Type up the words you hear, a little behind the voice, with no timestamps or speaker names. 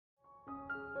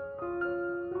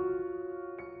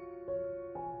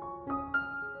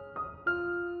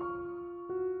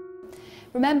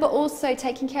Remember also,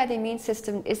 taking care of the immune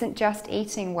system isn't just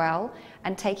eating well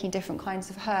and taking different kinds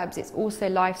of herbs, it's also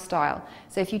lifestyle.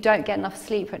 So if you don't get enough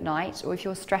sleep at night, or if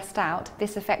you're stressed out,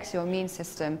 this affects your immune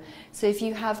system. So if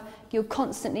you're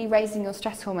constantly raising your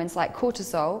stress hormones like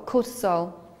cortisol,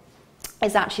 cortisol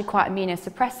is actually quite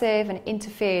immunosuppressive and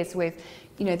interferes with,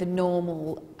 you know, the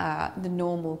normal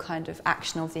kind of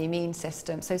action of the immune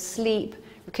system. So sleep,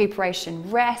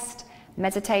 recuperation, rest,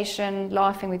 meditation,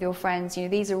 laughing with your friends, you know,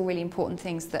 these are all really important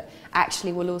things that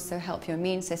actually will also help your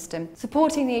immune system.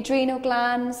 Supporting the adrenal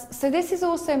glands. So this is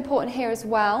also important here as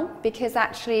well, because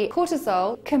actually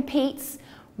cortisol competes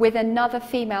with another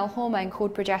female hormone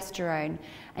called progesterone.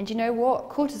 And you know what?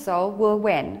 Cortisol will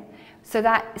win.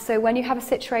 So when you have a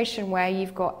situation where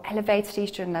you've got elevated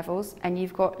estrogen levels and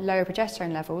you've got lower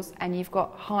progesterone levels and you've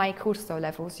got high cortisol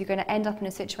levels, you're going to end up in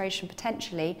a situation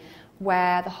potentially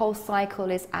where the whole cycle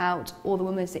is out, or the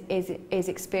woman is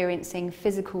experiencing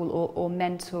physical or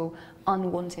mental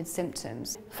unwanted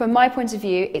symptoms. From my point of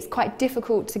view, it's quite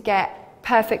difficult to get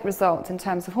perfect results in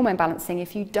terms of hormone balancing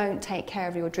if you don't take care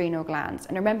of your adrenal glands.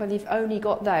 And remember, you've only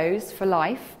got those for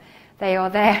life. They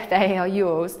are there, they are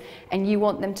yours, and you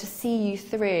want them to see you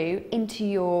through into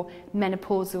your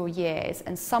menopausal years.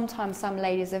 And sometimes some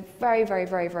ladies are very, very,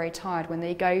 very, very tired when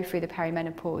they go through the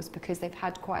perimenopause, because they've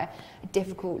had quite a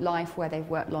difficult life where they've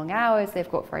worked long hours,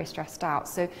 they've got very stressed out.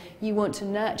 So you want to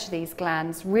nurture these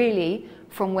glands really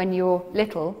from when you're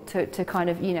little to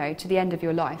kind of, you know, to the end of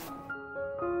your life.